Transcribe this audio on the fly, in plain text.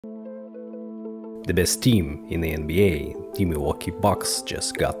The best team in the NBA, the Milwaukee Bucks,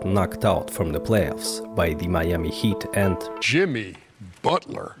 just got knocked out from the playoffs by the Miami Heat and Jimmy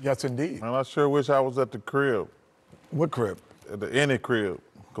Butler. Yes, indeed. Man, I sure wish I was at the crib. What crib? At any crib.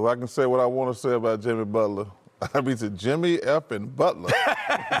 Because I can say what I want to say about Jimmy Butler. I mean, to Jimmy effing Butler.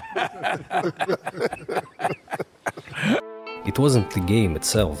 It wasn't the game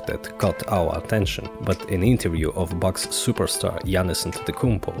itself that caught our attention, but an interview of Bucks superstar GIANNIS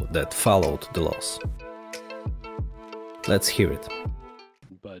Antetokounmpo that followed the loss. Let's hear it.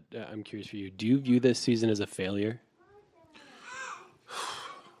 But I'm curious for you, do you view this season as a failure?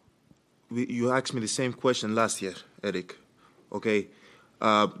 You asked me the same question last year, Eric. Okay,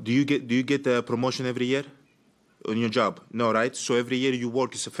 do you get a promotion every year on your job? No, right? So every year you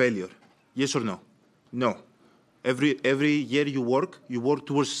work is a failure. Yes or no? No. Every year you work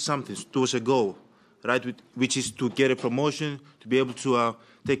towards something, towards a goal, right? Which is to get a promotion, to be able to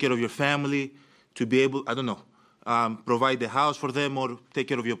take care of your family, to be able, I don't know, provide a house for them or take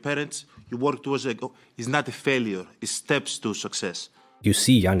care of your parents. You work towards a goal. It's not a failure. It's steps to success. You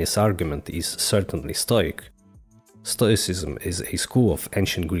see, Giannis' argument is certainly Stoic. Stoicism is a school of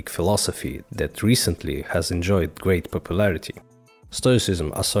ancient Greek philosophy that recently has enjoyed great popularity.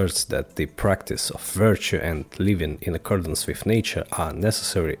 Stoicism asserts that the practice of virtue and living in accordance with nature are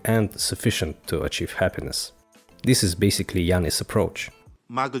necessary and sufficient to achieve happiness. This is basically Giannis' approach.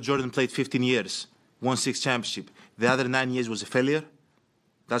 Michael Jordan played 15 years, won 6 championships. The other 9 years was a failure?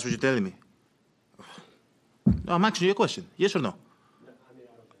 That's what you're telling me? No, I'm asking you a question. Yes or no?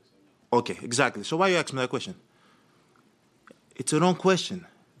 Okay, exactly. So why you asking me that question? It's a wrong question.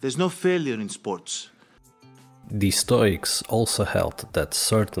 There's no failure in sports. The Stoics also held that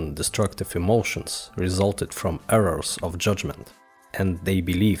certain destructive emotions resulted from errors of judgment, and they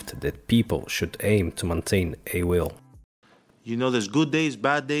believed that people should aim to maintain a will. You know, there's good days,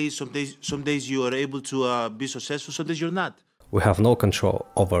 bad days. Some days you are able to be successful, some days you're not. We have no control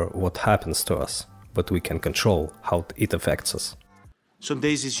over what happens to us, but we can control how it affects us. Some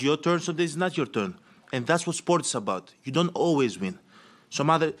days it's your turn, some days it's not your turn. And that's what sports is about. You don't always win. Some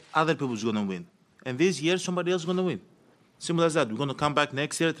other people's gonna win. And this year, somebody else is gonna win. Simple as that. We're gonna come back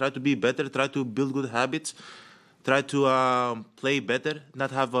next year, try to be better, try to build good habits, try to play better,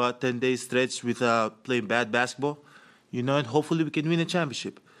 not have a 10-day stretch with playing bad basketball, you know, and hopefully we can win a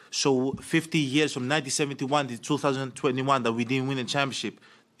championship. So 50 years from 1971 to 2021 that we didn't win a championship,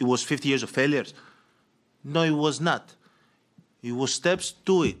 it was 50 years of failures? No, it was not. It was steps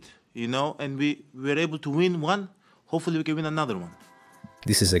to it, you know, and we were able to win one. Hopefully we can win another one.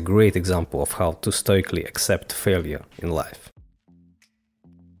 This is a great example of how to stoically accept failure in life.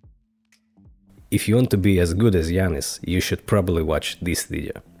 If you want to be as good as Giannis, you should probably watch this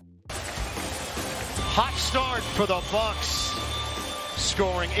video. Hot start for the Bucks,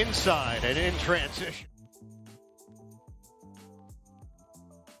 scoring inside and in transition.